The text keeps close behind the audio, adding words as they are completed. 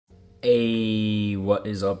Hey, what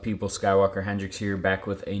is up, people? Skywalker Hendrix here, back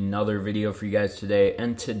with another video for you guys today.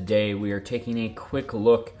 And today we are taking a quick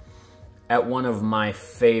look at one of my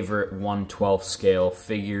favorite 1/12 scale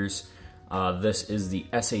figures. This is the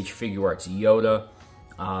SH Figuarts Yoda.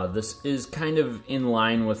 This is kind of in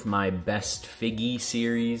line with my best figgy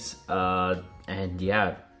series. And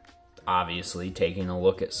yeah, obviously taking a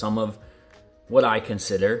look at some of what I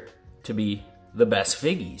consider to be the best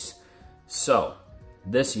figgies. So,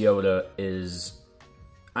 this Yoda is,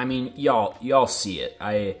 I mean, y'all see it.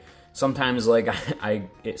 I sometimes, like, I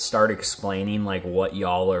start explaining, like, what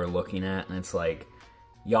y'all are looking at, and it's like,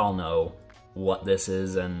 y'all know what this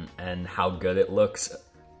is and how good it looks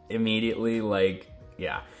immediately, like,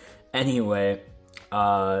 yeah. Anyway,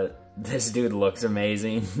 this dude looks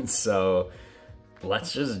amazing, so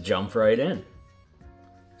let's just jump right in.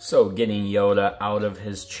 So, getting Yoda out of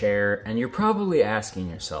his chair, and you're probably asking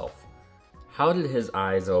yourself, how did his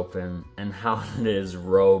eyes open, and how did his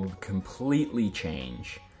robe completely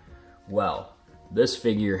change? Well, this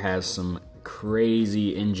figure has some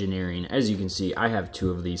crazy engineering. As you can see, I have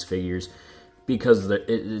two of these figures because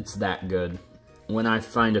it's that good. When I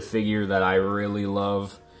find a figure that I really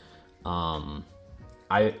love,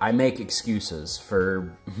 I make excuses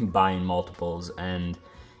for buying multiples, and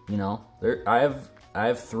you know, I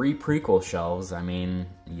have 3 prequel shelves. I mean,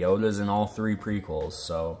 Yoda's in all 3 prequels,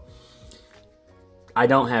 so I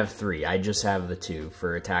don't have 3, I just have the 2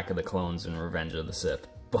 for Attack of the Clones and Revenge of the Sith.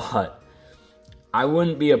 But I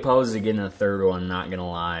wouldn't be opposed to getting a 3rd one, not gonna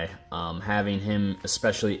lie. Having him,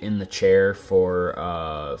 especially in the chair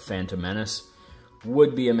for Phantom Menace,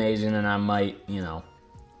 would be amazing, and I might, you know,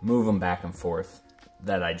 move them back and forth,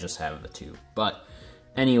 that I just have the 2. But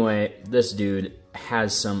anyway, this dude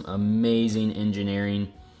has some amazing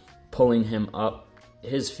engineering, pulling him up.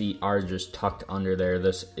 His feet are just tucked under there.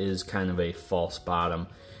 This is kind of a false bottom.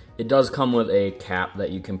 It does come with a cap that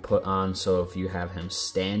you can put on, so if you have him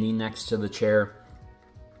standing next to the chair,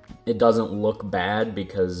 it doesn't look bad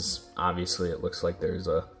because obviously it looks like there's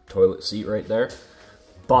a toilet seat right there.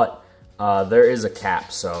 But there is a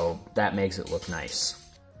cap, so that makes it look nice.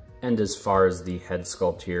 And as far as the head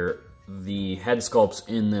sculpt here, the head sculpts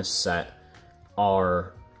in this set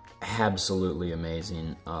are absolutely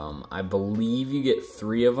amazing. I believe you get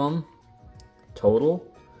 3 of them total.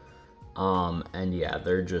 And yeah,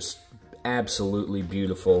 they're just absolutely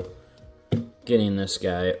beautiful. Getting this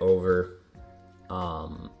guy over,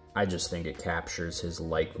 I just think it captures his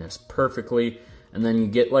likeness perfectly. And then you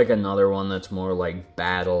get like another one that's more like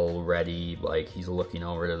battle ready, like he's looking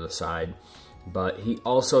over to the side. But he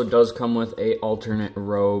also does come with a alternate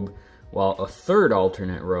robe, while a 3rd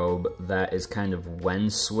alternate robe that is kind of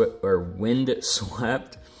wind swept.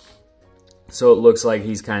 So it looks like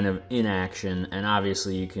he's kind of in action, and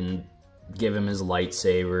obviously you can give him his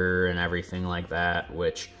lightsaber and everything like that,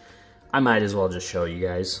 which I might as well just show you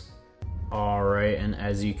guys. Alright, and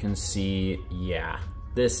as you can see, yeah,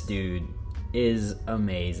 this dude is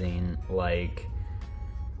amazing. Like,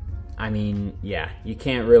 I mean, yeah, you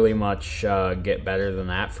can't really much get better than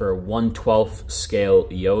that for a 1/12 scale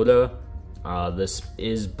Yoda. This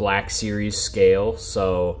is Black Series scale,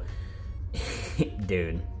 so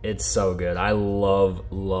dude, it's so good. I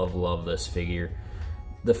love this figure.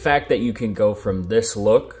 The fact that you can go from this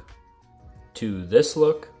look to this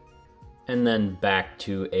look, and then back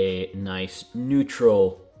to a nice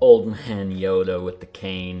neutral old man Yoda with the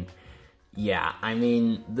cane. Yeah, I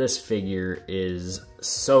mean, this figure is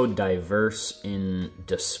so diverse in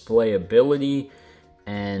display ability,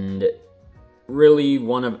 and really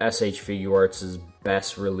one of SH Figuarts'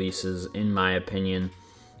 best releases, in my opinion.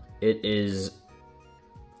 It is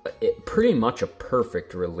pretty much a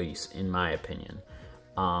perfect release, in my opinion.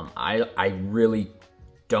 I really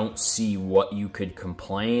don't see what you could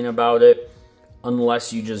complain about it,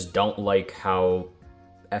 unless you just don't like how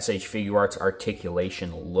SH Figuarts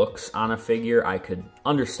articulation looks on a figure. I could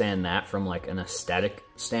understand that from like an aesthetic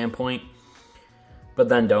standpoint, but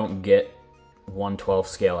then don't get 1/12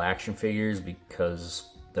 scale action figures because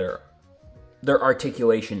their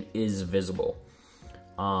articulation is visible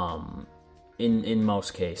in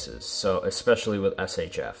most cases, so especially with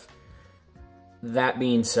SHF. That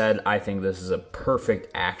being said, I think this is a perfect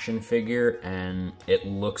action figure, and it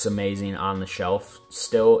looks amazing on the shelf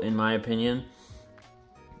still, in my opinion.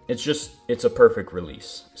 It's a perfect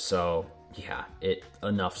release. So yeah,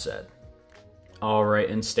 enough said. Alright,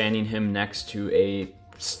 and standing him next to a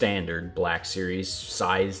standard Black Series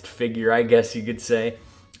sized figure, I guess you could say.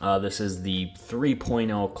 This is the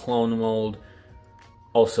 3.0 clone mold.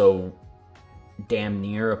 Also damn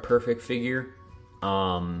near a perfect figure.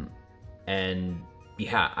 And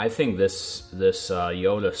yeah, I think this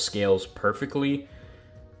Yoda scales perfectly,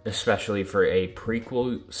 especially for a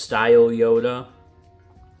prequel style Yoda.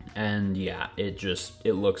 And yeah, it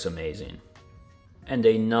looks amazing. And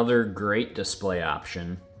another great display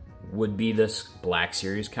option would be this Black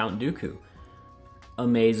Series Count Dooku.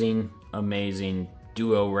 Amazing, amazing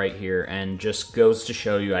duo right here, and just goes to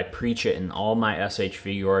show you, I preach it in all my SH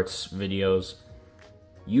Figuarts videos.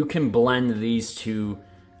 You can blend these two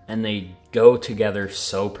and they go together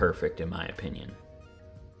so perfect in my opinion.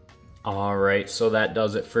 Alright, so that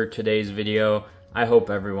does it for today's video. I hope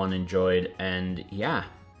everyone enjoyed, and yeah,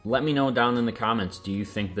 let me know down in the comments, do you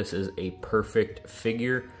think this is a perfect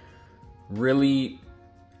figure? Really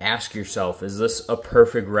ask yourself, is this a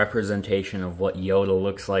perfect representation of what Yoda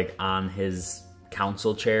looks like on his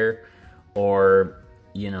council chair, or,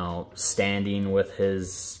 you know, standing with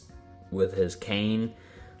his cane?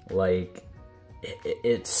 Like,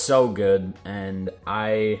 it's so good, and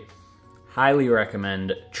I highly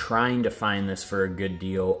recommend trying to find this for a good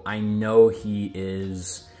deal. I know he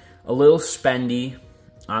is a little spendy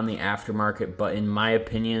on the aftermarket, but in my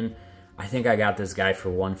opinion, I think I got this guy for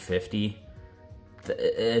 $150.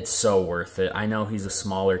 It's so worth it. I know he's a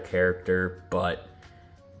smaller character, but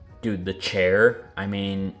dude, the chair, I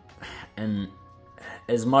mean, and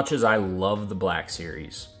as much as I love the Black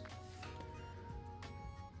Series,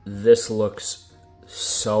 this looks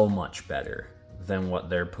so much better than what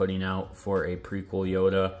they're putting out for a prequel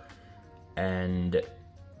Yoda. And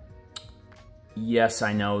yes,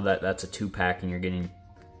 I know that that's a 2-pack and you're getting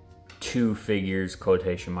 2 figures,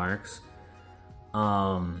 quotation marks.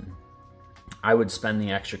 I would spend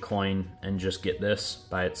the extra coin and just get this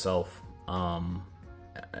by itself.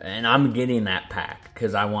 And I'm getting that pack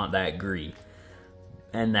because I want that Gree.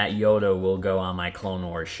 And that Yoda will go on my Clone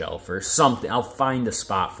Wars shelf or something. I'll find a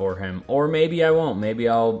spot for him. Or maybe I won't. Maybe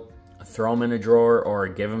I'll throw him in a drawer or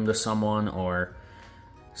give him to someone or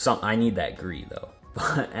something. I need that Gree though.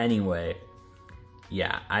 But anyway,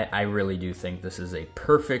 yeah, I really do think this is a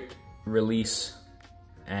perfect release.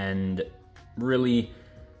 And really,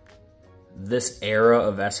 this era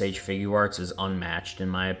of SH Figuarts is unmatched in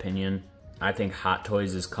my opinion. I think Hot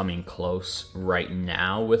Toys is coming close right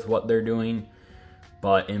now with what they're doing.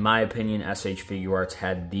 But in my opinion, SH Figuarts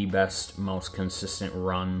had the best, most consistent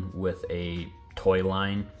run with a toy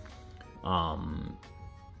line.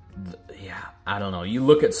 Yeah, I don't know. You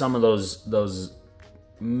look at some of those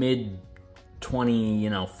mid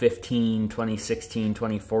 2015, 2016,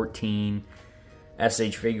 2014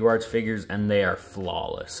 SH Figuarts figures, and they are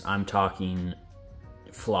flawless. I'm talking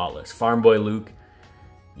flawless. Farm Boy Luke,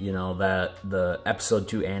 you know, that the episode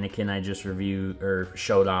 2 Anakin I just reviewed or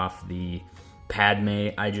showed off, the Padme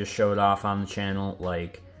I just showed off on the channel.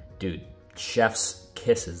 Like, dude, chef's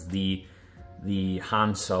kisses. The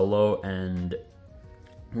Han Solo and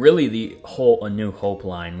really the whole A New Hope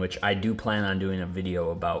line, which I do plan on doing a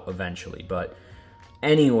video about eventually. But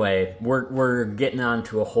anyway, we're getting on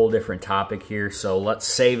to a whole different topic here, so let's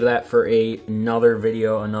save that for another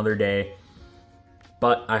video, another day.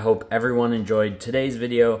 But I hope everyone enjoyed today's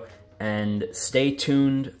video, and stay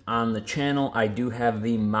tuned on the channel. I do have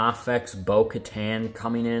the Mafex Bo-Katan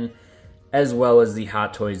coming in, as well as the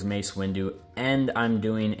Hot Toys Mace Windu, and I'm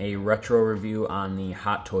doing a retro review on the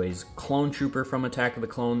Hot Toys Clone Trooper from Attack of the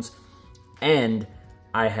Clones, and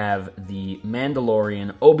I have the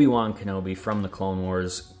Mandalorian Obi-Wan Kenobi from the Clone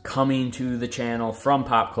Wars coming to the channel from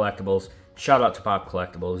Pop Collectibles. Shout out to Pop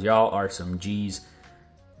Collectibles. Y'all are some G's,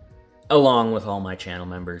 along with all my channel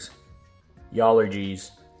members. Y'all are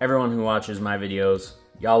G's. Everyone who watches my videos,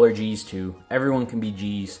 y'all are G's too. Everyone can be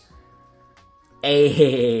G's.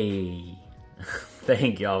 Hey!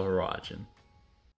 Thank y'all for watching.